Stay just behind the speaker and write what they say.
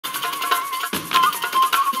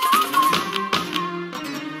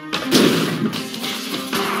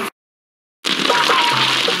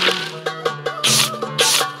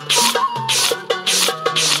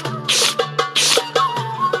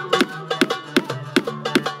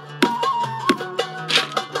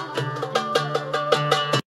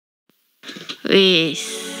Yes.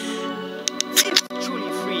 It's truly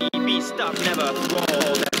free, be stuff never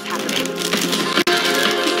all that's happening.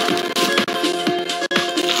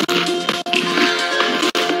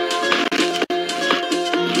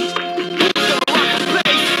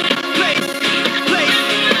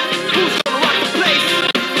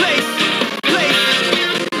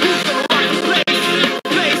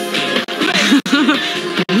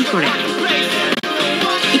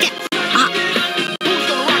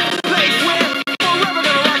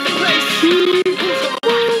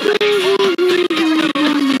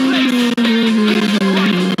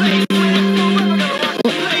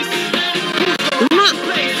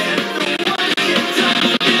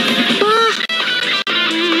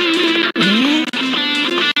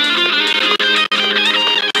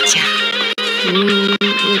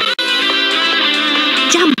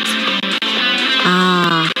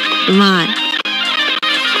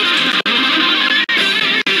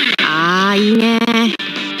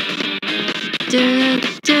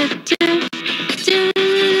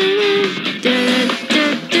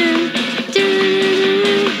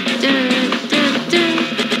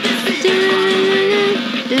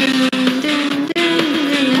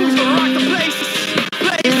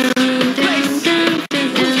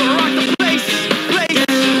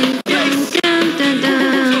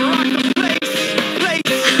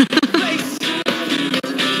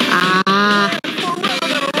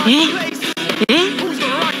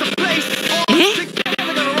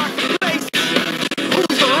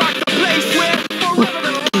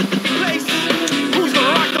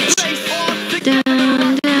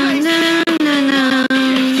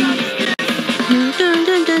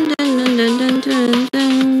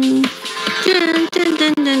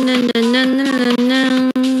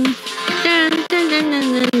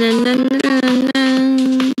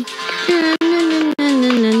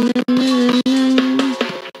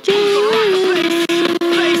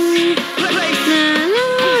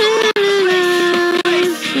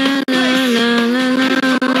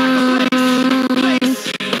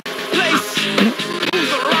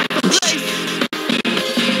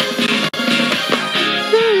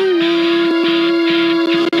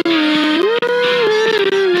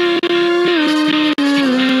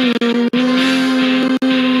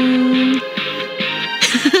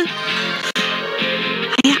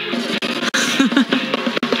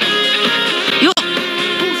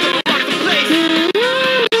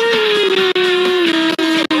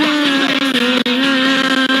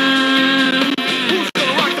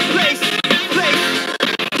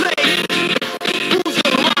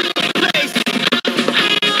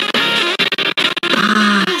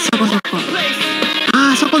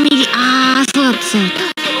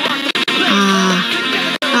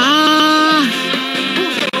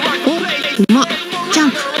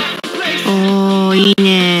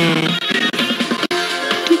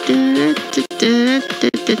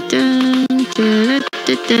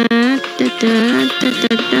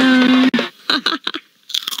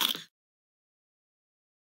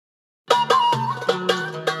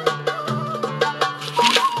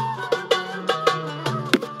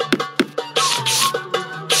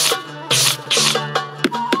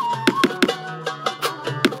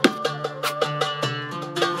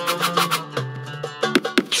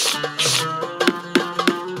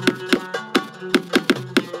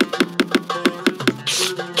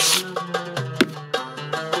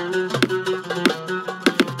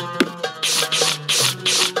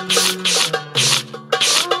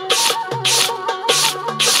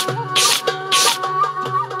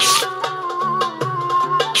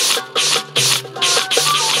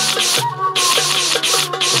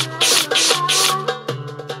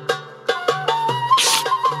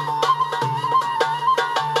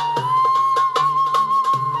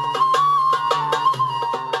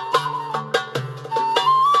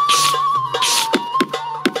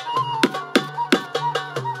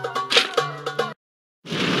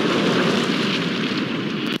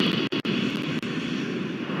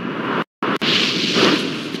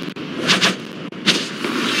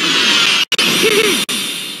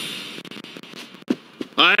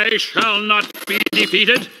 I shall not be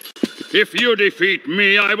defeated. If you defeat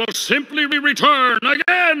me, I will simply return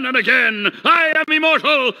again and again. I am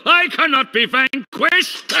immortal. I cannot be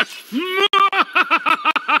vanquished. That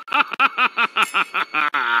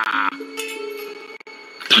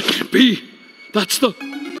can't be. That's the...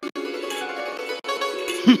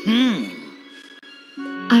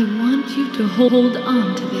 I want you to hold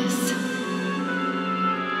on to this.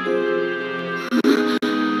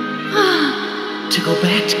 To go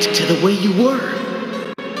back to the way you were.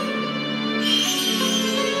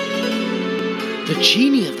 The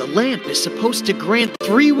genie of the lamp is supposed to grant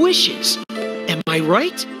 3 wishes. Am I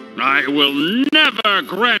right? I will never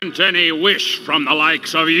grant any wish from the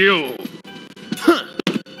likes of you. Huh.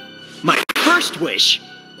 My first wish.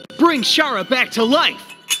 Bring Shara back to life.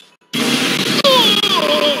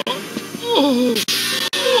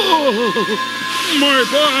 My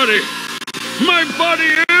body! My body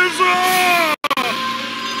is...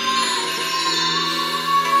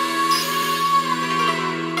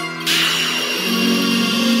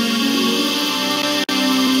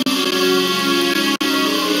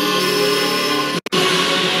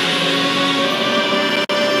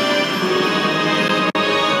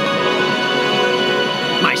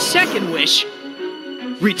 My second wish.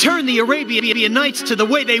 Return the Arabian Nights to the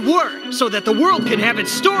way they were, so that the world can have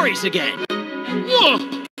its stories again.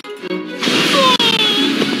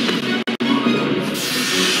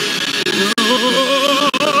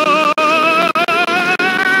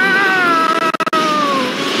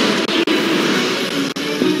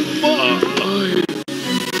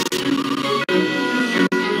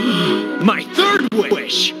 My third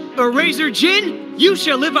wish. Erazor Djiin, you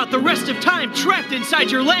shall live out the rest of time trapped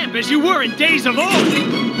inside your lamp as you were in days of old.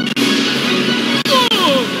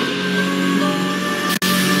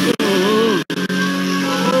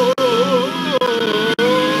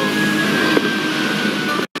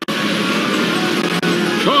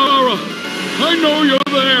 Shara, I know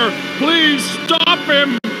you're there. Please stop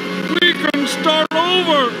him. We can start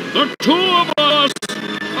over. The two of us.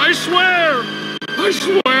 I swear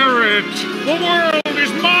it. The world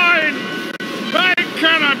is mine. I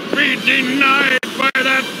cannot be denied by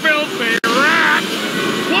that filthy rat.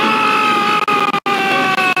 Why?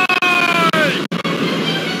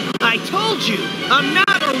 I told you, I'm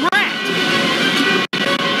not a rat.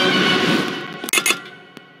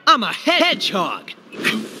 I'm a hedgehog.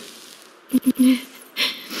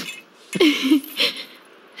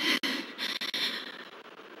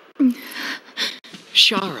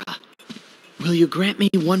 Shara, will you grant me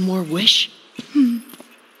one more wish?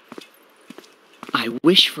 I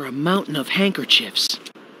wish for a mountain of handkerchiefs.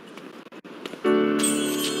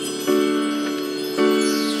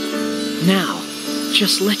 Now,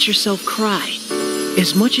 just let yourself cry.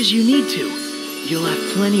 As much as you need to. You'll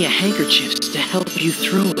have plenty of handkerchiefs to help you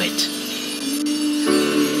through it.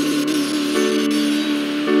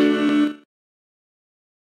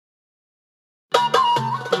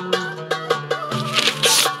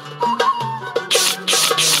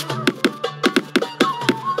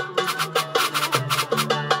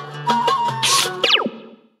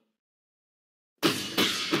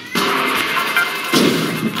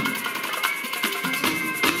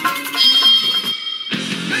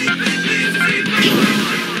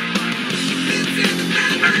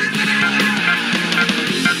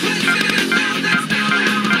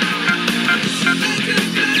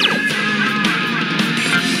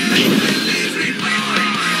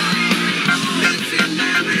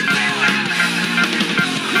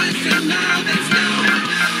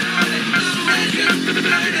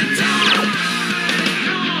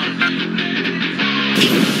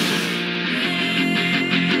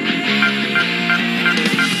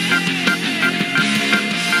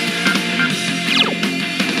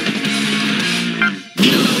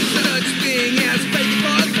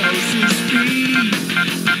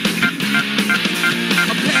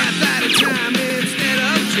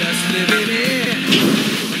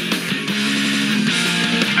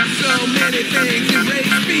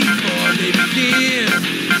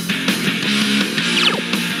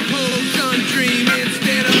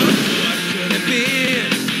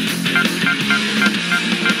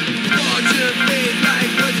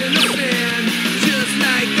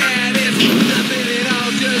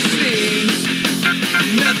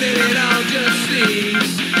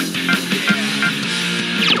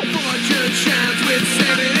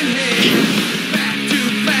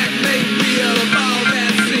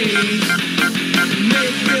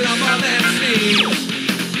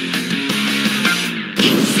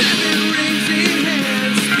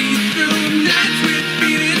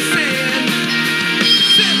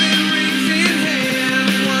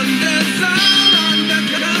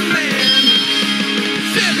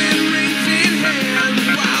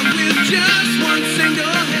 Just one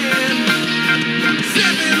single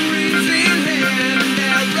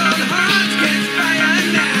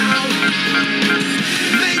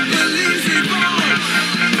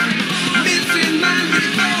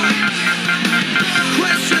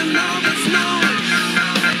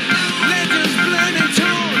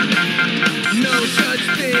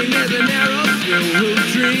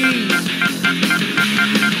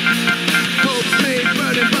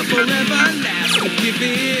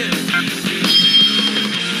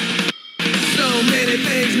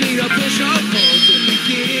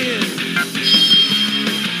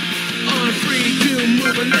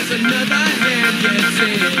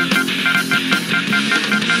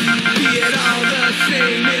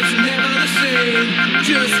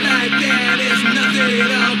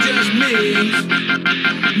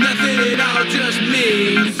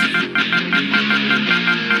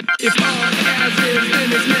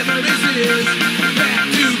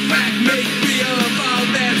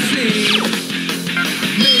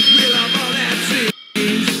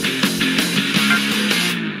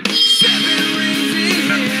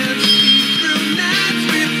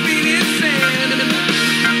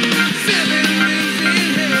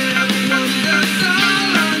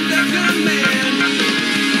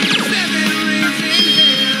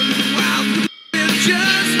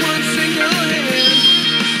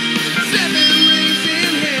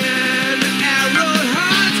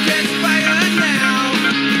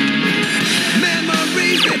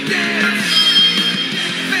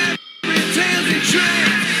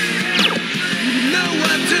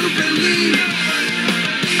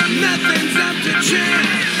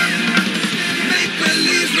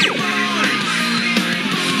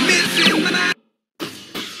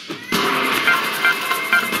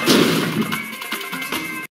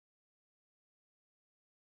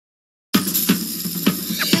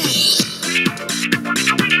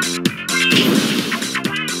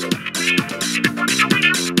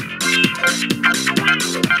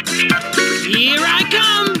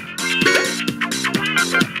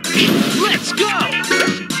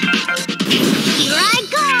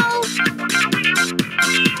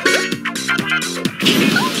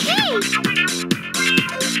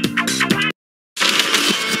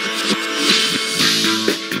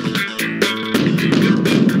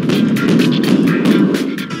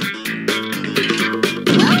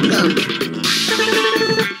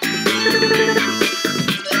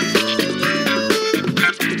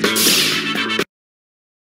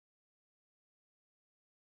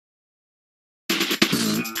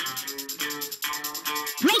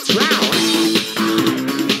Pues...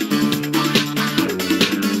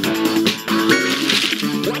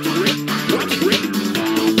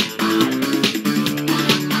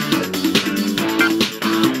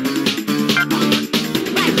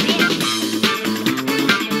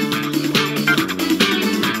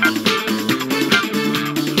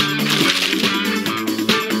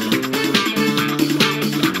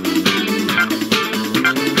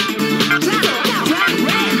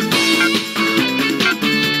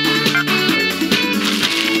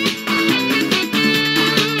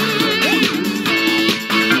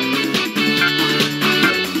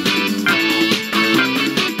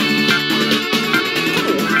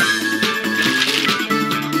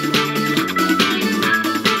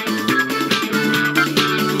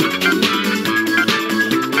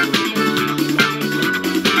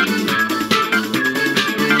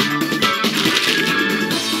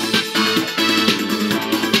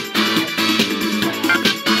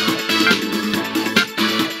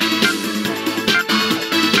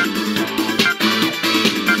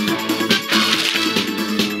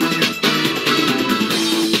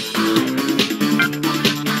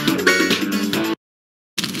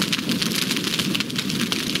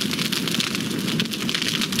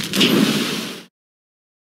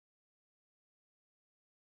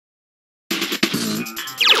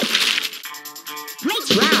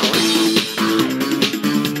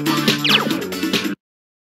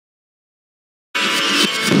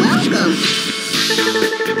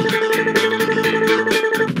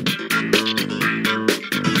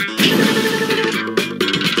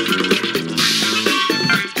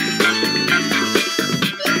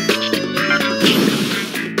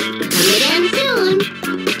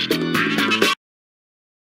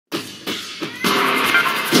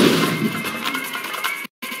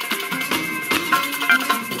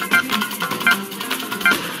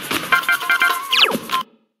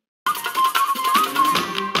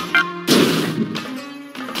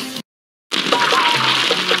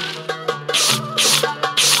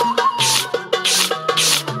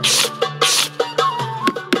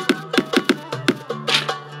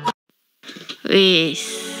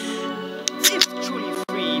 If truly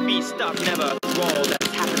free, be stopped never for all that's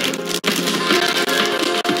happening.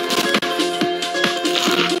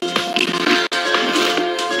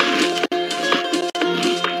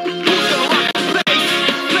 Who's gonna rock the place?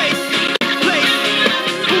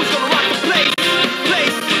 Who's gonna rock the place? Who's gonna rock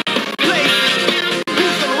the place?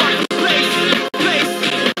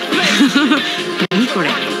 何これ。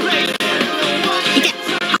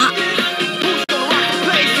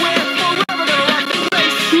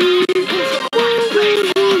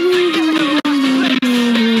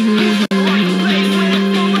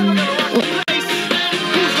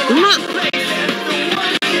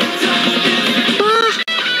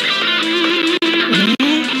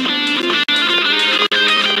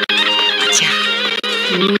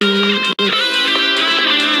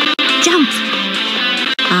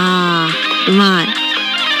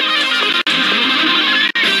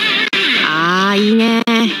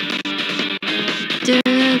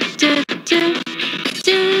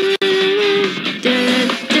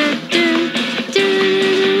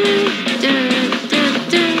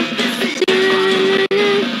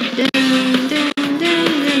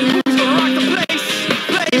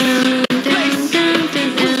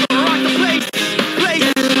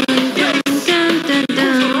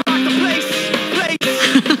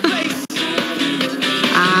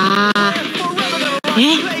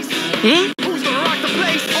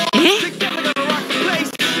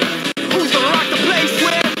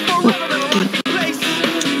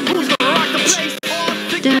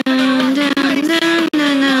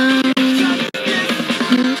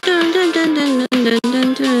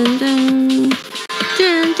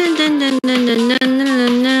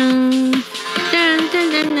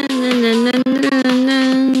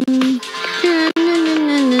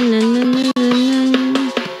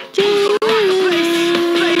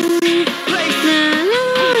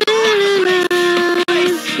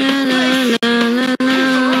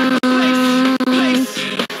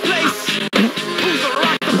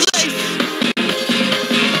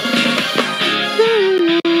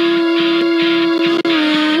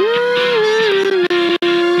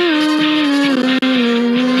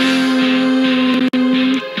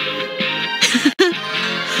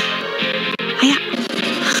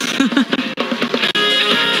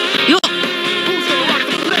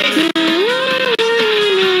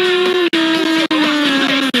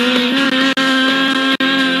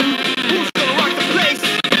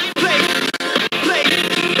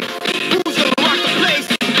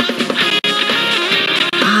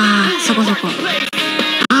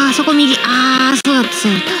そ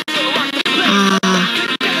うだ。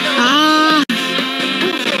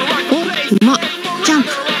お、うまっ。ジャンプ。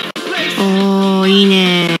おー、いい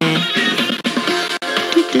ね。